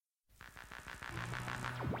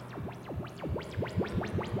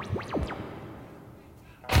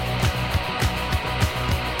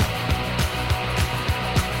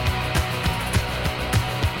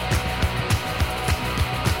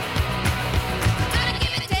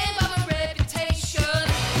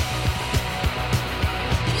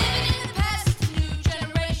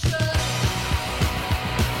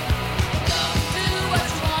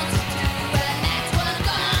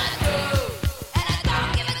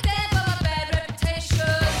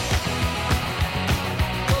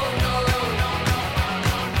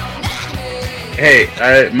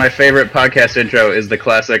my favorite podcast intro is the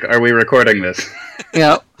classic, "Are we recording this?"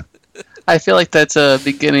 Yeah. I feel like that's a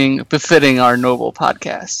beginning befitting our noble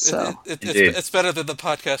podcast. So it's better than the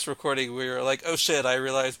podcast recording. We were like, oh shit, I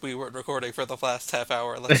realized we weren't recording for the last half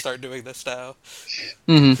hour. Let's start doing this now.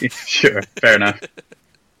 Mm-hmm. Sure, fair enough.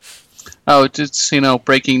 Oh, just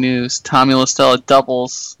breking news: Tommy LaStella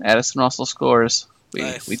doubles, Addison Russell scores.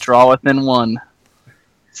 We draw within one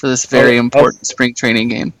for this very important spring training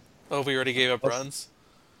game. Oh, we already gave up runs?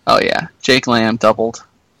 Oh yeah, Jake Lamb doubled.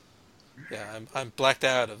 Yeah, I'm blacked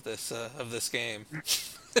out of this game.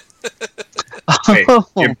 Wait,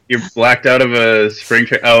 you're blacked out of a spring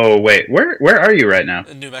training. Oh wait, where are you right now?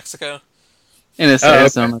 In New Mexico. In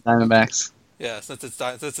Arizona Diamondbacks. Yeah, since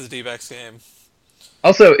it's D-backs game.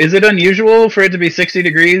 Also, is it unusual for it to be 60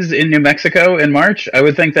 degrees in New Mexico in March? I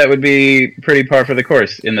would think that would be pretty par for the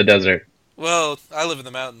course in the desert. Well, I live in the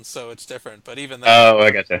mountains, so it's different. But even then, I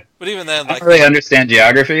gotcha. But even then, I don't really understand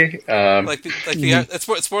geography.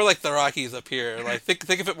 It's more like the Rockies up here. Like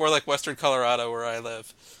think of it more like Western Colorado, where I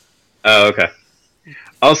live. Oh, okay.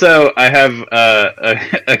 Also, I have a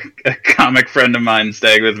comic friend of mine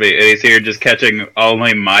staying with me, and he's here just catching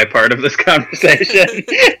only my part of this conversation.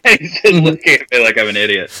 And he's just looking at me like I'm an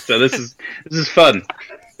idiot. So this is fun.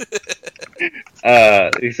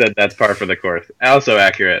 He said that's par for the course. Also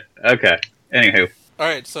accurate. Okay. Anywho. All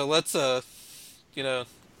right, so let's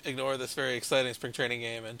ignore this very exciting spring training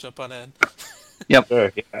game and jump on in. Yep.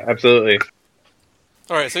 Sure. Yeah, absolutely.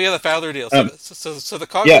 All right, so the Fowler deal. So the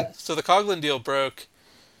Coghlan deal broke,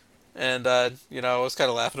 and I was kind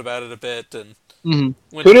of laughing about it a bit. And who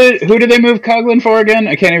did they move Coghlan for again?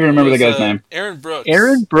 I can't even remember the guy's name. Aaron Brooks.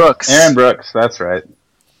 Aaron Brooks. That's right.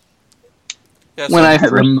 Yeah,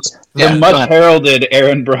 the much heralded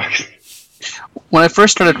Aaron Brooks. When I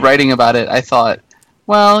first started writing about it, I thought,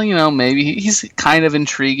 well, maybe he's kind of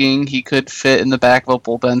intriguing. He could fit in the back of a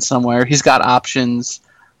bullpen somewhere. He's got options,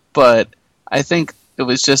 but I think it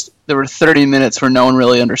was just there were 30 minutes where no one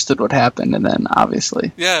really understood what happened, and then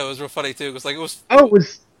obviously, yeah, it was real funny too. Because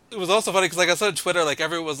it was also funny because I saw on Twitter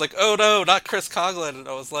everyone was like, "Oh no, not Chris Coghlan," and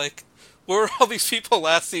I was like, where were all these people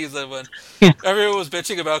last season when everyone was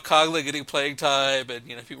bitching about Coghlan getting playing time, and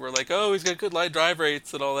people were like, "Oh, he's got good line drive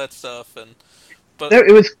rates and all that stuff," but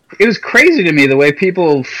it was crazy to me the way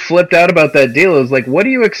people flipped out about that deal. It was like, what do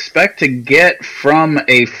you expect to get from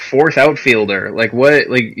a fourth outfielder?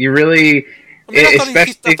 You really? I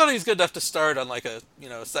thought he was good enough to start on a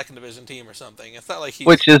second division team or something. It's not like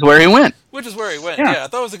which is where he went. Yeah, I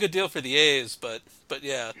thought it was a good deal for the A's, but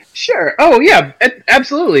yeah. Sure. Oh yeah,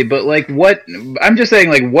 absolutely. But what I'm just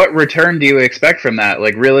saying, what return do you expect from that?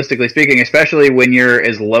 Realistically speaking, especially when you're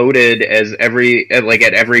as loaded as at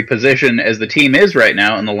every position as the team is right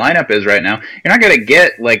now and the lineup is right now, you're not gonna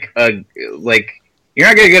get you're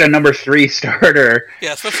not gonna get a number 3 starter.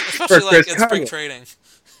 Yeah, especially in spring training.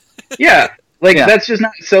 Yeah. That's just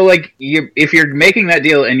not so. If you're making that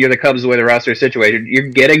deal and you're the Cubs, the way the roster is situated, you're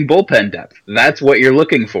getting bullpen depth. That's what you're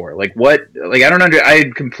looking for. I don't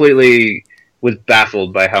I completely was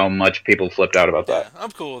baffled by how much people flipped out about that. Yeah,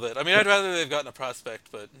 I'm cool with it. I mean, I'd rather they've gotten a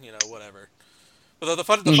prospect, but whatever. But the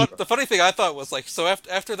funny thing I thought was so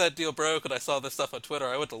after that deal broke and I saw this stuff on Twitter,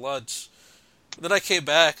 I went to lunch. Then I came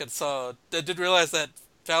back and I didn't realize that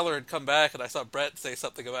Fowler had come back, and I saw Brett say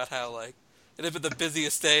something about how it had been the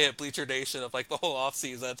busiest day at Bleacher Nation of the whole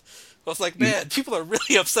offseason. I was like, man, people are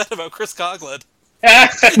really upset about Chris Coghlan.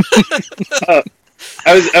 I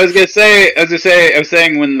was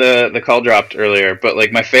saying when the call dropped earlier, but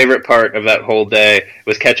my favorite part of that whole day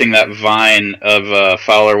was catching that vine of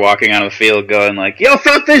Fowler walking out of the field going "Y'all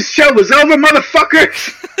thought this show was over,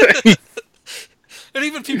 motherfuckers!" And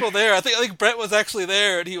even people there, I think Brett was actually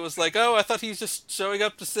there, and he was like, "Oh, I thought he was just showing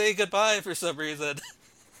up to say goodbye for some reason."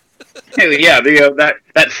 Yeah,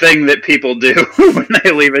 that thing that people do when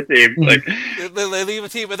they leave a team. They leave a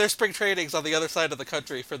team, and their spring training's on the other side of the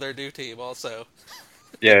country for their new team, also.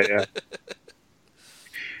 Yeah.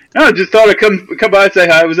 No, just thought I'd come by and say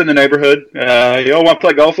hi. I was in the neighborhood. You all want to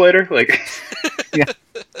play golf later? Yeah.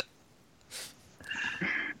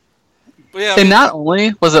 Yeah, and not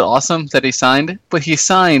only was it awesome that he signed, but he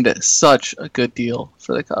signed such a good deal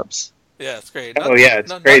for the Cubs. Yeah, it's great.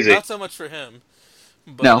 It's crazy. Not so much for him.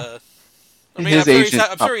 But, no. I'm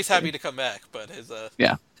sure he's happy to come back, but his...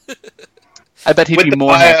 Yeah. I bet he'd be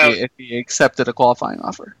more happy if he accepted a qualifying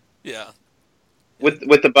offer. Yeah. With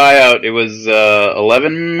the buyout, it was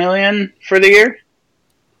 $11 million for the year,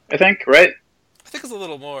 I think, right? I think it's a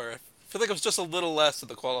little more. I feel like it was just a little less than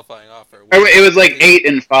the qualifying offer. It was 8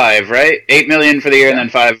 and 5, right? $8 million for the year and then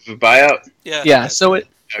 5 buyout. Yeah. Yeah. So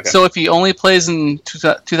Okay. So if he only plays in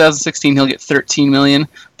 2016, he'll get 13 million.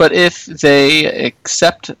 But if they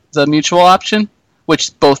accept the mutual option,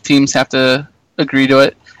 which both teams have to agree to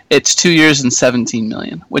it, it's 2 years and 17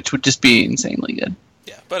 million, which would just be insanely good.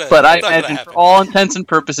 Yeah, but I it's not gonna imagine happen. for all intents and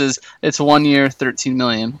purposes, it's 1 year, 13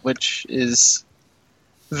 million, which is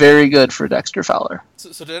very good for Dexter Fowler.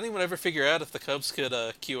 So did anyone ever figure out if the Cubs could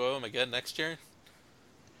QO him again next year?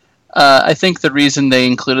 I think the reason they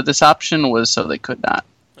included this option was so they could not.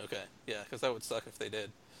 Okay, yeah, because that would suck if they did.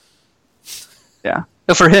 Yeah,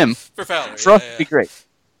 but for him, For Fowler, for us, it'd be great.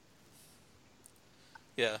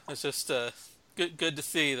 Yeah, it's just good to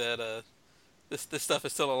see that this stuff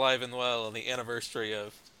is still alive and well on the anniversary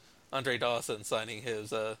of Andre Dawson signing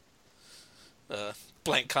his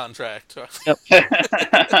blank contract.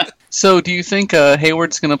 So, do you think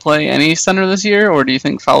Hayward's going to play any center this year, or do you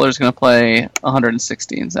think Fowler's going to play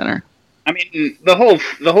 116 center? I mean, the whole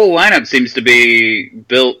lineup seems to be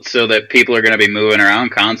built so that people are going to be moving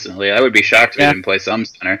around constantly. I would be shocked if he didn't play some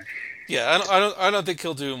center. Yeah, I don't think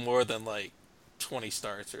he'll do more than like 20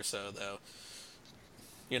 starts or so, though.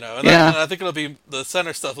 You know, and I think it'll be the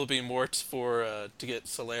center stuff will be more for to get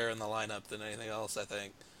Soler in the lineup than anything else. I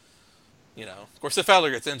think. You know, of course, if Fowler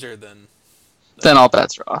gets injured, then all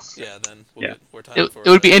bets are off. Yeah, then we'll get more time for it. It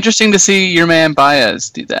would be interesting to see your man Baez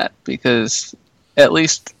do that, because at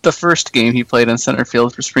least the first game he played in center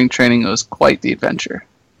field for spring training was quite the adventure.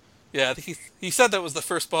 Yeah, I think he said that was the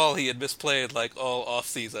first ball he had misplayed like all off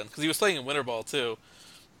season, because he was playing in winter ball too.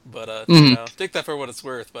 But you know, take that for what it's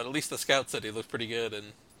worth. But at least the scout said he looked pretty good,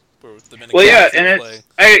 and for the minute. Well, yeah, and it's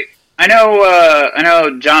I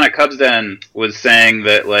know John at Cubs Den was saying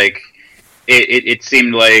that like. It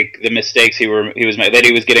seemed like the mistakes he was that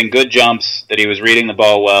he was getting good jumps, that he was reading the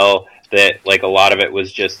ball well, that like a lot of it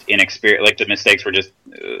was just inexperience. Like the mistakes were just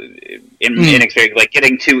inexperience, like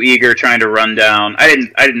getting too eager, trying to run down. I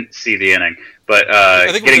didn't see the inning, but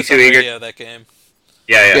I think getting too eager. Yeah, that game.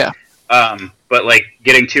 Yeah. But like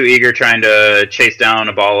getting too eager, trying to chase down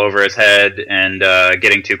a ball over his head, and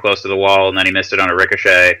getting too close to the wall, and then he missed it on a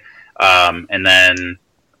ricochet, and then.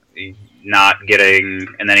 Not getting,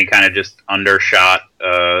 and then he kind of just undershot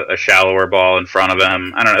a shallower ball in front of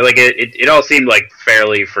him. I don't know, like it all seemed like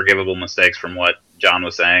fairly forgivable mistakes from what John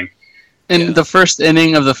was saying. And the first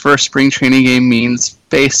inning of the first spring training game means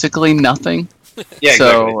basically nothing. Yeah,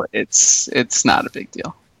 so exactly. it's not a big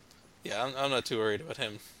deal. Yeah, I'm not too worried about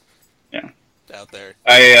him. Yeah, out there.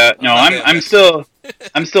 I'm still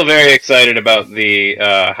very excited about the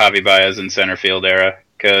Javi Baez in center field era,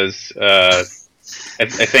 because I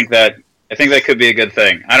think that could be a good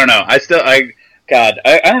thing. I don't know. I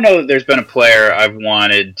don't know that there's been a player I've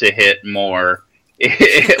wanted to hit more,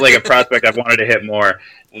 like a prospect I've wanted to hit more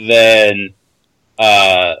than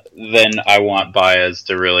I want Baez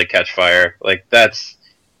to really catch fire. Like that's,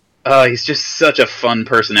 he's just such a fun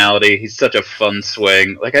personality. He's such a fun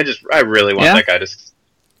swing. Like I really want that guy to.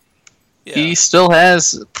 Yeah. He still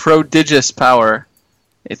has prodigious power.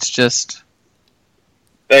 It's just.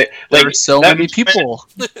 There are so many people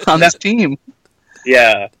on this team.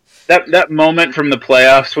 Yeah. That moment from the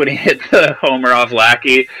playoffs when he hit the homer off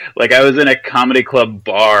Lackey, like I was in a comedy club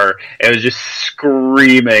bar and I was just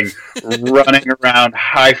screaming, running around,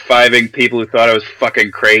 high-fiving people who thought I was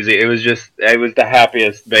fucking crazy. It was the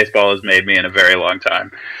happiest baseball has made me in a very long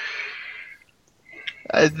time.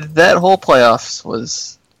 That whole playoffs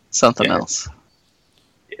was something else.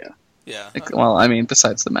 Yeah. Well, I mean,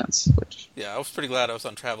 besides the Mets. Yeah, I was pretty glad I was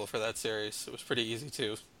on travel for that series. It was pretty easy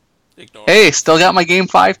to ignore. Hey, still got my Game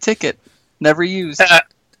 5 ticket. Never used.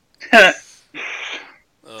 Oh,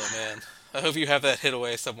 man. I hope you have that hid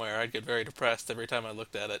away somewhere. I'd get very depressed every time I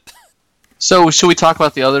looked at it. So, should we talk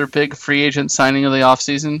about the other big free agent signing of the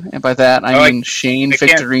offseason? And by that, I mean Shane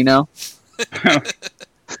Victorino.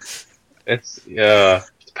 It's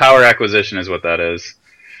power acquisition is what that is.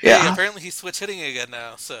 Yeah. Hey, apparently he's switch hitting again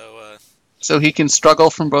now, so... So he can struggle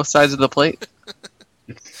from both sides of the plate?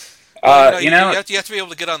 You have to be able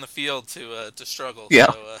to get on the field to struggle. Yeah.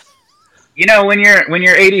 So, when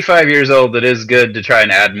you're 85 years old, it is good to try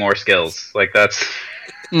and add more skills. Like that's.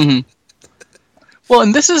 Mm-hmm. Well,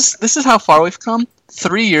 and this is how far we've come.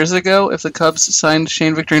 3 years ago, if the Cubs signed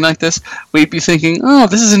Shane Victorino like this, we'd be thinking, "Oh,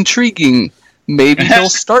 this is intriguing. Maybe he'll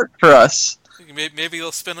start for us. Maybe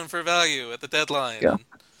he'll spin him for value at the deadline." Yeah.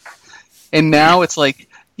 And now it's like,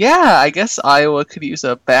 yeah, I guess Iowa could use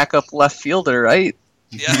a backup left fielder, right?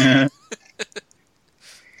 Yeah.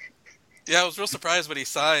 Yeah, I was real surprised when he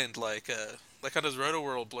signed, like on his Roto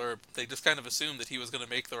World blurb, they just kind of assumed that he was going to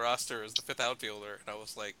make the roster as the fifth outfielder, and I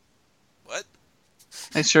was like, what?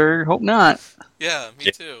 I sure hope not. Yeah,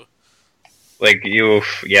 me too. Like,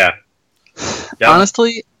 yeah.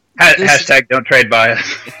 Honestly, Hashtag don't trade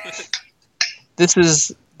bias. this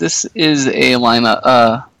is a lineup,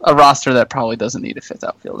 a roster that probably doesn't need a fifth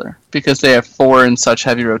outfielder because they have 4 in such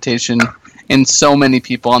heavy rotation, and so many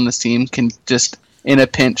people on this team can just in a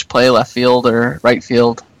pinch play left field or right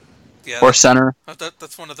field or center.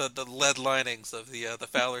 That's one of the lead linings of the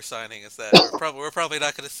Fowler signing is that we're probably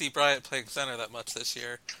not going to see Bryant playing center that much this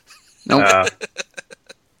year. Nope.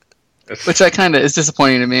 Which is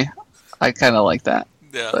disappointing to me. I kind of like that.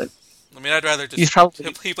 Yeah. But I mean, I'd rather just he's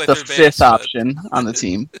probably he play the third fifth base, option on the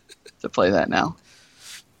team to play that now.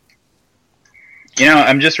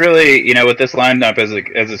 I'm just really, with this lineup as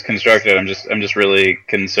it's constructed, I'm just really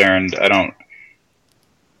concerned.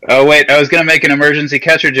 Oh wait, I was gonna make an emergency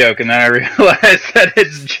catcher joke, and then I realized that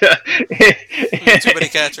it's just too many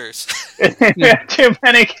catchers. Too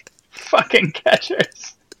many fucking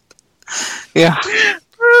catchers. Yeah.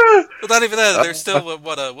 Well, not even that. There's still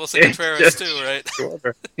Wilson Contreras too, right?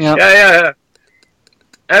 Yeah.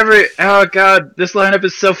 Oh god, this lineup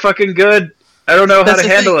is so fucking good. I don't know how to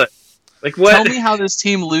handle it. Like what? Tell me how this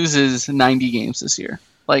team loses 90 games this year.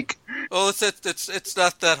 Like, well, it's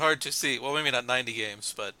not that hard to see. Well, maybe not 90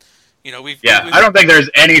 games, but we've. I don't think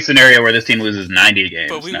there's any scenario where this team loses 90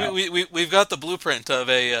 games. But we've got the blueprint of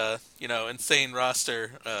a insane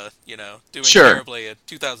roster, doing terribly in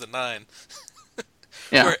 2009.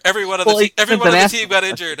 Yeah. Where everyone on the team got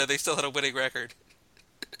injured and they still had a winning record.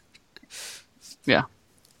 Yeah.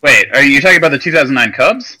 Wait, are you talking about the 2009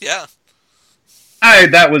 Cubs? Yeah.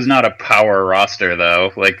 That was not a power roster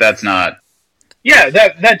though. Like that's not. Yeah,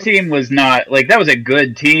 that team was not like that was a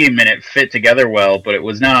good team and it fit together well, but it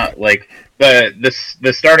was not like the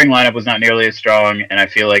starting lineup was not nearly as strong, and I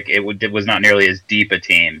feel like it was not nearly as deep a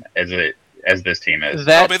team as this team is.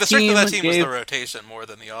 The strength of that team was the rotation more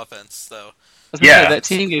than the offense, though. That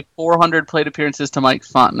team gave 400 plate appearances to Mike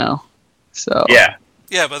Fontenot. So yeah,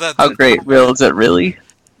 but how great is it really?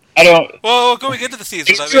 I don't. Well, going into the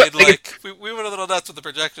season, we went a little nuts with the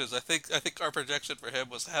projections. I think our projection for him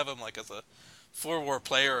was to have him like as a 4-WAR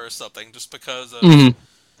player or something, just because of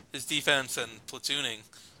his defense and platooning.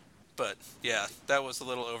 But yeah, that was a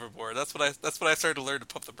little overboard. That's what I started to learn to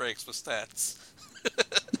pump the brakes with stats.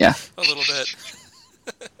 Yeah, a little bit.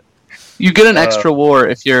 You get an extra WAR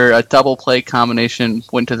if your a double play combination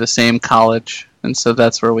went to the same college, and so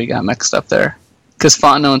that's where we got mixed up there. Because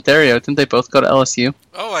Fontenot and Theriot, didn't they both go to LSU?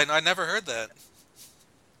 Oh, I never heard that.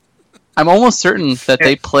 I'm almost certain that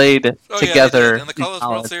they played together in the College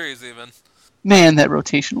World Series, even. Man, that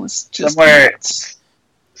rotation was just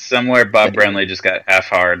somewhere. Bob Brenly just got half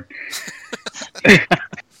hard.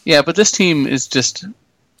 Yeah, but this team is just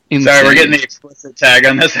insane. Sorry, we're getting the explicit tag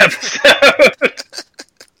on this episode.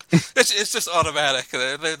 It's just automatic.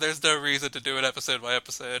 There's no reason to do it episode by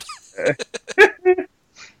episode.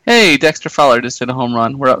 Hey, Dexter Fowler just hit a home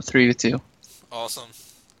run. We're up 3-2. Awesome.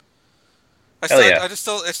 It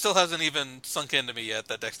still hasn't even sunk into me yet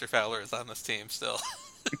that Dexter Fowler is on this team still.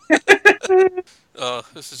 Oh,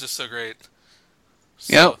 this is just so great.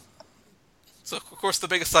 Yep. So of course the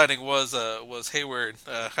biggest signing was Hayward.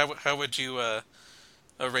 How would you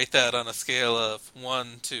rate that on a scale of 1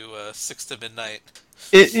 to 6 to midnight?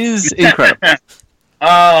 It is incredible.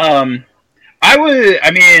 I'm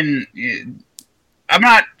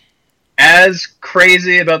not as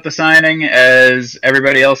crazy about the signing as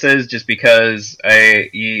everybody else is, just because I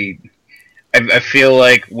feel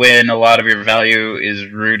like when a lot of your value is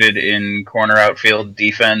rooted in corner outfield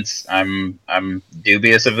defense, I'm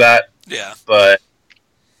dubious of that. Yeah. But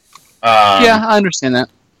yeah, I understand that.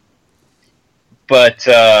 But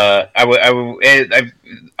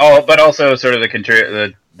but also sort of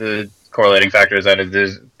the correlating factor is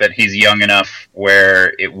that he's young enough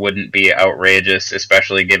where it wouldn't be outrageous,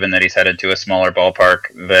 especially given that he's headed to a smaller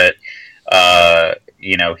ballpark, that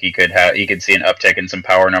he could see an uptick in some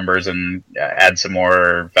power numbers and add some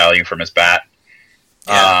more value from his bat.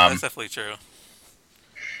 Yeah, that's definitely true.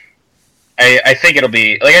 I think it'll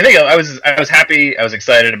be like I was happy, I was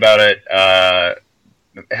excited about it.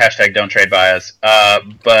 Hashtag don't trade bias.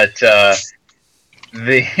 But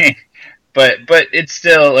it's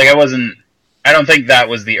still like I don't think that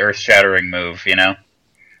was the earth-shattering move, you know?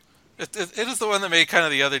 It is the one that made kind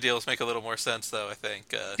of the other deals make a little more sense, though, I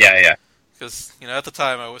think. Yeah. Because, at the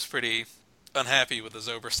time I was pretty unhappy with the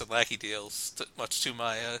Zobrist and Lackey deals, much to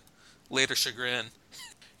my later chagrin.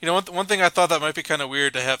 One thing I thought that might be kind of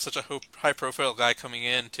weird to have such a high-profile guy coming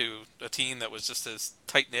in to a team that was just as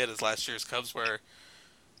tight-knit as last year's Cubs were,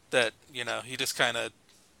 that, he just kind of,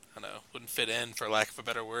 wouldn't fit in, for lack of a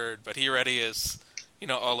better word, but he already is,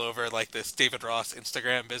 all over, like, this David Ross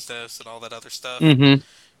Instagram business and all that other stuff. Mm-hmm.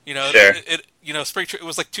 You know, Sure. it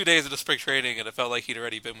was like 2 days into spring training, and it felt like he'd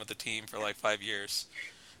already been with the team for like 5 years.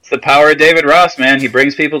 It's the power of David Ross, man. He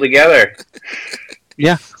brings people together.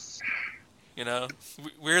 Yeah. You know,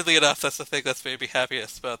 weirdly enough, that's the thing that's made me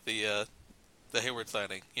happiest about the Hayward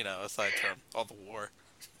signing. You know, aside from all the war.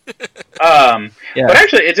 Yeah. But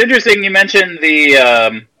actually, it's interesting you mentioned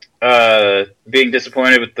the being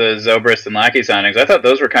disappointed with the Zobrist and Lackey signings. I thought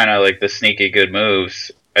those were kind of like the sneaky good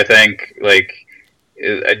moves. I think, like,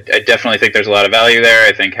 I definitely think there's a lot of value there.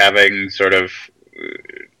 I think having sort of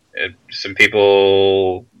some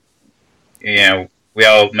people, you know, we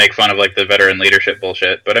all make fun of like the veteran leadership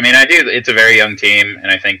bullshit, but I mean, I do. It's a very young team, and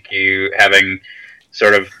I think you having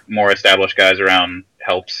sort of more established guys around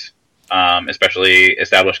helps, especially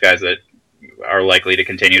established guys that are likely to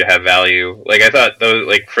continue to have value. Like I thought, those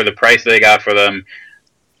like for the price they got for them,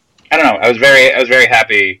 I don't know. I was very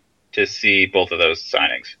happy to see both of those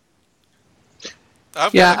signings.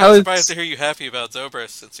 I'm Yeah, kind of surprised to hear you happy about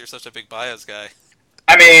Zobrist since you're such a big Baez guy.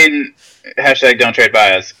 I mean, hashtag don't trade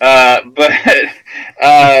bias. But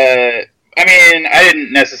I mean, I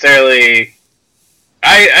didn't necessarily.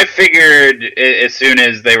 I figured as soon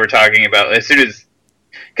as they were talking about, as soon as,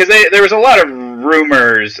 because there was a lot of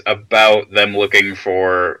rumors about them looking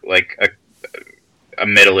for like a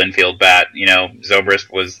middle infield bat. You know,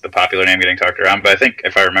 Zobrist was the popular name getting talked around, but I think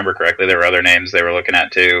if I remember correctly, there were other names they were looking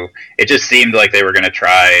at too. It just seemed like they were going to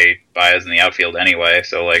try Baez in the outfield anyway.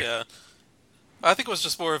 So like, Yeah. I think it was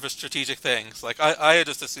just more of a strategic thing. Like I had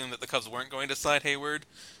just assumed that the Cubs weren't going to sign Hayward,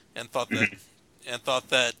 and thought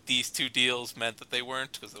that these two deals meant that they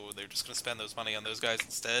weren't because they were just going to spend those money on those guys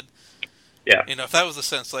instead. yeah. You know, if that was the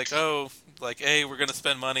sense, like hey, we're going to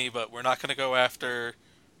spend money, but we're not going to go after.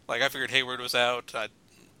 Like I figured Hayward was out.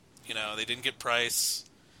 They didn't get Price.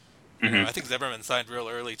 Mm-hmm. I think Zimmerman signed real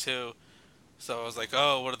early too. So I was like,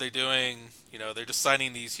 oh, what are they doing? They're just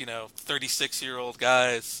signing these 36-year-old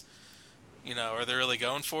guys. Are they really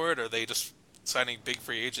going for it, or are they just signing big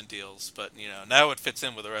free agent deals? But now it fits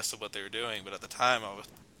in with the rest of what they were doing. But at the time, I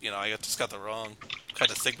just got the wrong kind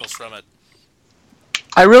of signals from it.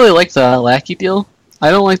 I really like the Lackey deal. I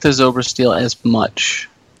don't like the Zobrist deal as much,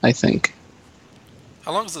 I think.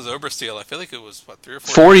 How long was the Zobrist deal? I feel like it was 3 or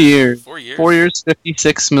 4 4 years. 4 years. 4 years,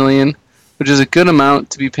 $56 million, which is a good amount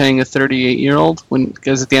to be paying a 38-year-old.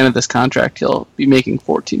 Because at the end of this contract, he'll be making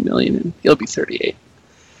 $14 million, and he'll be 38.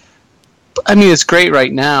 I mean, it's great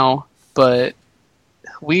right now, but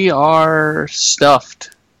we are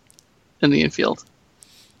stuffed in the infield.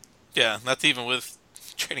 Yeah, that's even with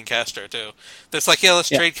trading Castro too. It's like, let's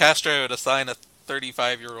trade Castro to sign a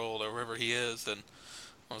 35-year-old or wherever he is, and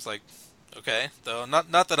I was like, okay. Though not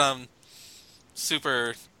that I'm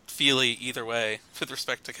super feely either way with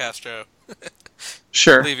respect to Castro.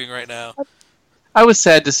 Sure. Leaving right now. I was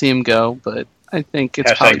sad to see him go, but I think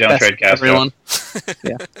it's Hashtag probably don't best trade for Castro. everyone.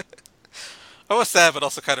 Yeah. I was sad, but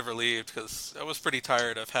also kind of relieved because I was pretty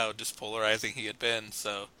tired of how just polarizing he had been.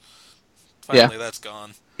 So finally, that's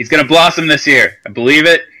gone. He's going to blossom this year. I believe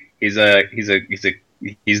it. He's the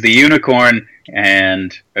unicorn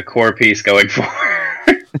and a core piece going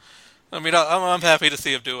forward. I mean, I'm happy to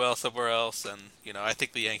see him do well somewhere else, and I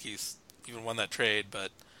think the Yankees even won that trade.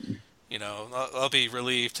 But I'll be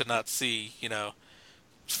relieved to not see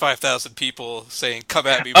 5,000 people saying "Come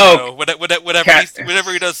at me, bro."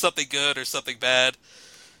 Whenever he does something good or something bad.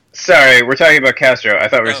 Sorry, we're talking about Castro. I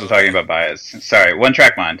thought we were still talking about Baez. Sorry, one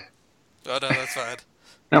track mind. Oh no, that's fine.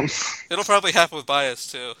 No. It'll probably happen with Baez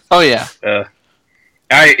too. Oh yeah.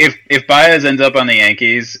 If Baez ends up on the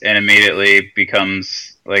Yankees and immediately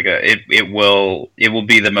becomes like it will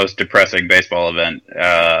be the most depressing baseball event.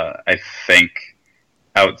 I think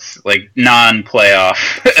like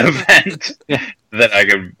non-playoff event. Yeah. That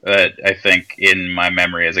I think in my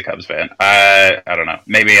memory as a Cubs fan. I don't know.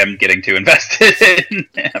 Maybe I'm getting too invested in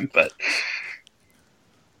him, but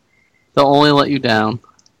They'll only let you down.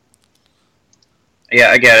 yeah,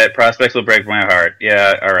 I get it. Prospects will break my heart.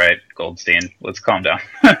 Yeah, all right, Goldstein. Let's calm down.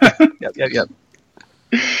 Yep.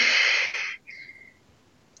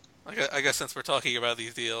 I guess since we're talking about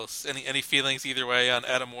these deals, any feelings either way on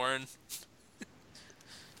Adam Warren?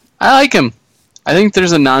 I like him. I think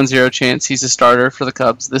there's a non-zero chance he's a starter for the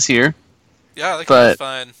Cubs this year. Yeah, I think he's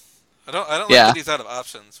fine. I don't like that he's out of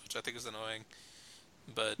options, which I think is annoying.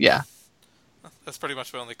 But yeah, that's pretty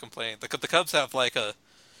much my only complaint. The Cubs have like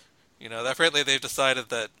apparently they've decided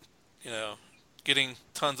that getting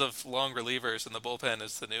tons of long relievers in the bullpen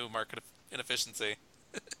is the new market inefficiency.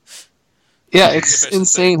 Yeah, it's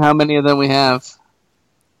insane how many of them we have.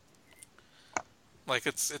 Like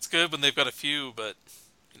it's good when they've got a few, but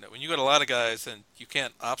when you got a lot of guys and you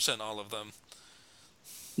can't option all of them.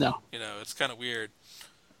 No. It's kind of weird.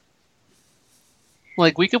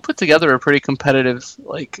 Like, we could put together a pretty competitive,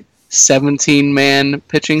 17-man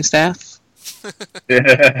pitching staff.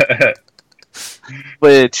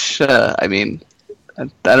 Which, I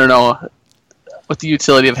don't know what the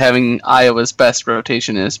utility of having Iowa's best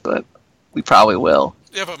rotation is, but we probably will.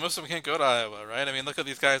 Yeah, but most of them can't go to Iowa, right? I mean, look at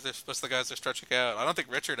these guys. Most of the guys are stretching out. I don't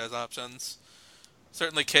think Richard has options.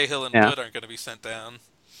 Certainly Cahill and Wood aren't going to be sent down.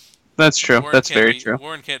 That's true. That's very true.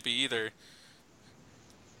 Warren can't be either.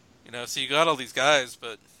 So you got all these guys,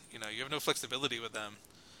 but, you have no flexibility with them.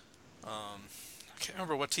 I can't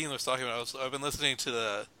remember what team I was talking about. I've been listening to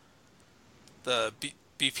the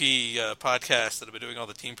BP podcast that have been doing all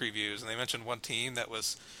the team previews, and they mentioned one team that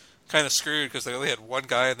was kind of screwed because they only had one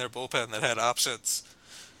guy in their bullpen that had options.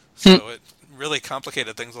 So it really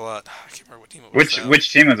complicated things a lot. I can't remember what team it was.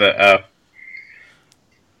 Which team was it? I'm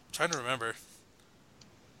trying to remember.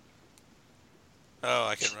 Oh,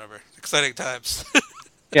 I can't remember. Exciting times.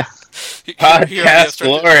 Yeah. Podcast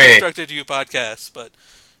glory. Instructed you podcasts, but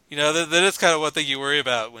that is kind of one thing you worry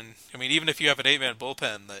about even if you have an 8-man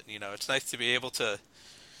bullpen, that it's nice to be able to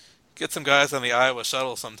get some guys on the Iowa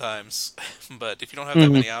shuttle sometimes, but if you don't have that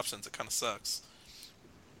many options, it kind of sucks.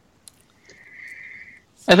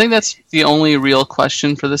 I think that's the only real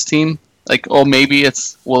question for this team. Maybe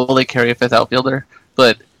it's will they carry a fifth outfielder,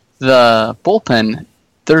 but the bullpen,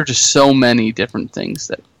 there are just so many different things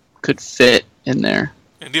that could fit in there.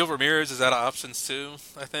 And Neil Ramirez is out of options too,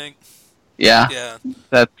 I think. Yeah.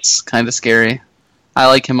 That's kind of scary. I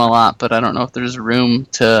like him a lot, but I don't know if there's room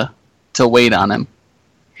to wait on him.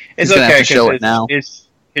 It's He's gonna okay have to show it now. His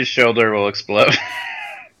shoulder will explode.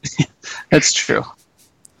 That's true.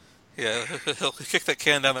 Yeah, he'll kick that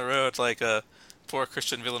can down the road like poor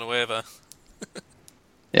Christian Villanueva.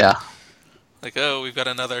 Yeah. We've got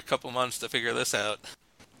another couple months to figure this out.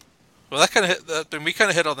 Well, that kind of we kind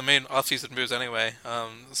of hit all the main off-season moves anyway.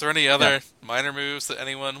 Is there any other minor moves that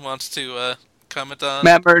anyone wants to comment on?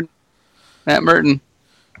 Matt Merton.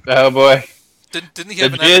 Oh boy! Didn't he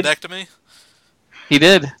have an appendectomy? He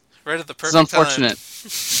did. Right at the perfect time. It's unfortunate.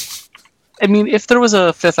 If there was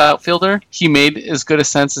a fifth outfielder, he made as good a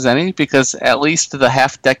sense as any, because at least the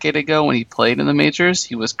half decade ago when he played in the majors,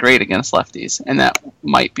 he was great against lefties, and that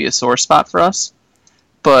might be a sore spot for us.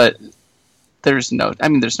 But there's no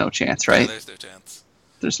chance, right? Yeah, there's no chance.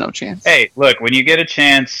 There's no chance. Hey, look, when you get a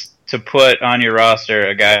chance to put on your roster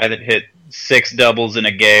a guy that hit 6 doubles in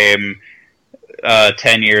a game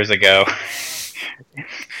 10 years ago,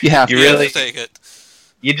 you have to take it.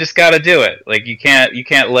 You just got to do it. You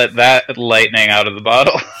can't let that lightning out of the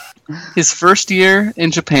bottle. His first year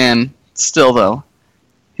in Japan, still though,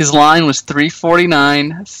 his line was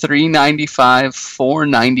 349, 395,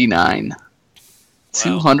 499. Wow.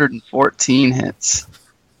 214 hits.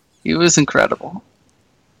 He was incredible.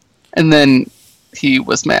 And then he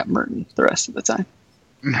was Matt Merton the rest of the time.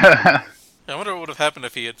 I wonder what would have happened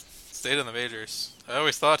if he had stayed in the majors. I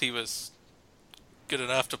always thought he was good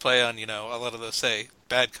enough to play on, a lot of those, say,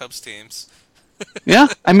 bad Cubs teams. Yeah,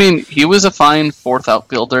 he was a fine fourth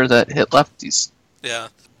outfielder that hit lefties. Yeah.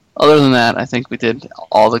 Other than that, I think we did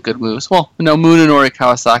all the good moves. Well, Munenori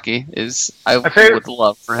Kawasaki is... I would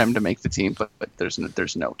love for him to make the team, but there's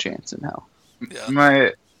no chance in hell.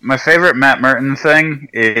 Yeah. My favorite Matt Merton thing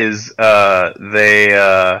is I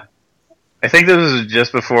think this was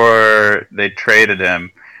just before they traded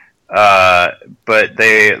him, but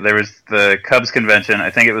there was the Cubs convention.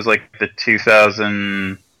 I think it was the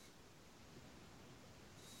 2000...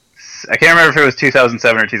 I can't remember if it was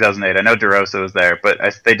 2007 or 2008. I know DeRosa was there, but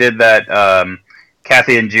they did that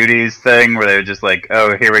Kathy and Judy's thing where they were just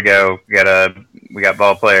oh, here we go. We got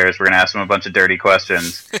ball players. We're going to ask them a bunch of dirty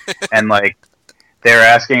questions. And, they were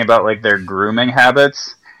asking about, their grooming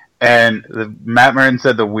habits. And Matt Merton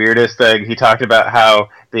said the weirdest thing. He talked about how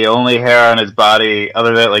the only hair on his body,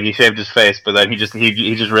 other than, he shaved his face, but then he just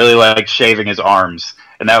really liked shaving his arms.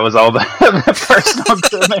 And that was all the personal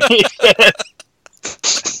grooming he did.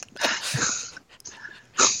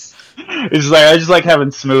 It's I just like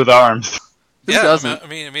having smooth arms. Yeah, doesn't?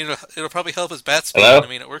 It'll probably help his bat speed. Hello?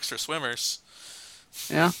 It works for swimmers.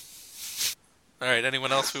 Yeah. All right.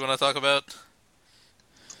 Anyone else we want to talk about?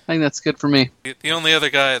 I think that's good for me. The only other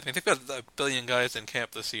guy, they've got a billion guys in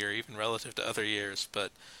camp this year, even relative to other years.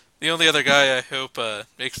 But the only other guy I hope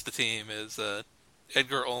makes the team is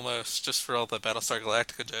Edgar Olmos, just for all the Battlestar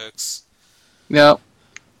Galactica jokes. Yep.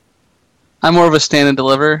 I'm more of a stand and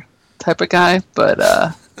deliver type of guy,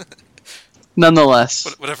 but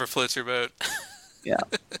nonetheless. Whatever floats your boat. Yeah.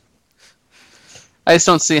 I just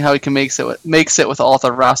don't see how he can makes it with all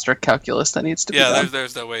the roster calculus that needs to be done.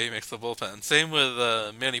 There's no way he makes the bullpen. Same with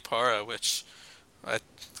Manny Parra, which I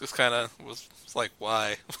just kind of was like,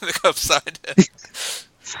 why when the Cubs signed him?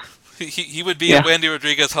 He would be a Wandy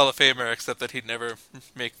Rodriguez Hall of Famer, except that he'd never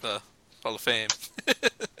make the Hall of Fame.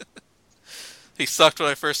 He sucked when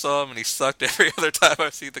I first saw him, and he sucked every other time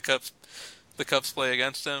I've seen the Cubs play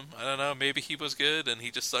against him. I don't know, maybe he was good and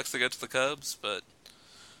he just sucks against the Cubs, but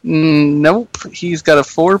Nope. He's got a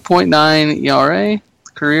 4.9 ERA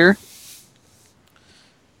career.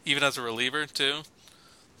 even as a reliever too.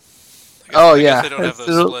 I guess yeah, they don't have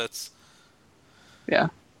those splits. Yeah.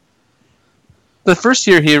 The first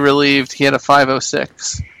year he relieved, he had a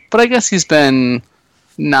 5.06, but I guess he's been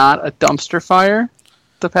not a dumpster fire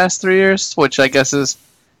the past 3 years, which I guess is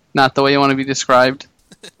not the way you want to be described.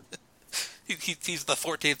 He's the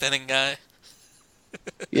 14th inning guy.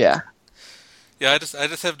 Yeah. Yeah, I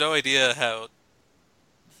just have no idea how.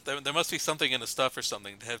 There must be something in his stuff or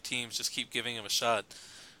something to have teams just keep giving him a shot.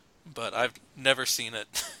 But I've never seen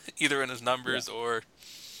it, either in his numbers or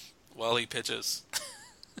while he pitches.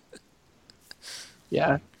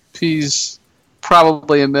 Yeah. He's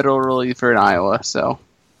probably a middle reliever in Iowa, so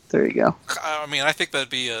there you go. I mean, I think that'd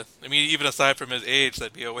be even aside from his age,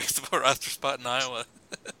 that'd be a waste of a roster spot in Iowa.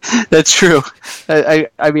 That's true.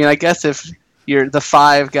 I mean, I guess if you're the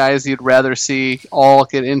 5 guys you'd rather see all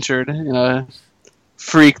get injured in a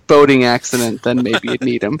freak boating accident, then maybe you'd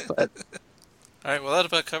need him. But all right, well, that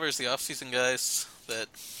about covers the off-season guys.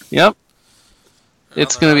 Yep.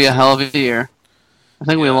 It's going to be a hell of a year. I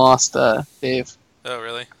think we lost Dave. Oh,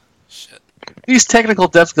 really? Shit. These technical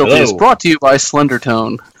difficulties brought to you by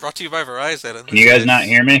Slendertone. Brought to you by Verizon. Can you guys not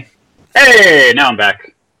hear me? Hey, now I'm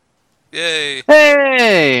back. Yay.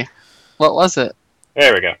 Hey! What was it?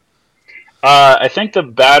 There we go. I think the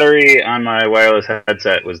battery on my wireless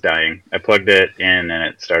headset was dying. I plugged it in and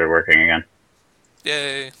it started working again.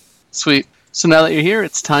 Yay. Sweet. So now that you're here,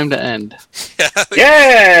 it's time to end.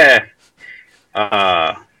 Yeah!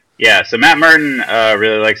 Yeah, so Matt Merton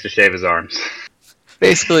really likes to shave his arms.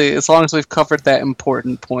 Basically, as long as we've covered that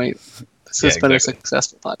important point, this has been a exactly.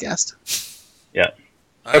 successful podcast. Yeah.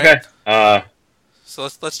 All Okay. Right. So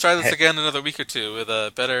let's try this again in another week or two with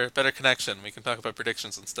a better connection. We can talk about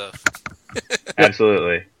predictions and stuff.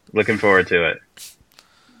 Absolutely. Looking forward to it.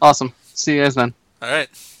 Awesome. See you guys then. All right.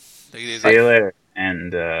 Take it easy. See you later.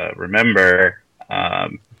 And remember, I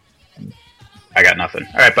got nothing.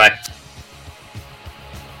 All right, bye.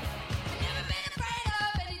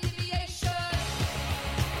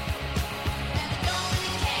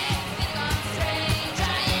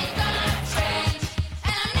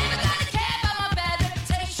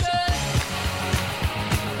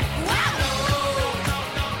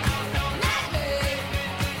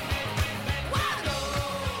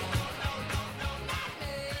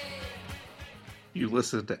 You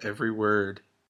listen to every word.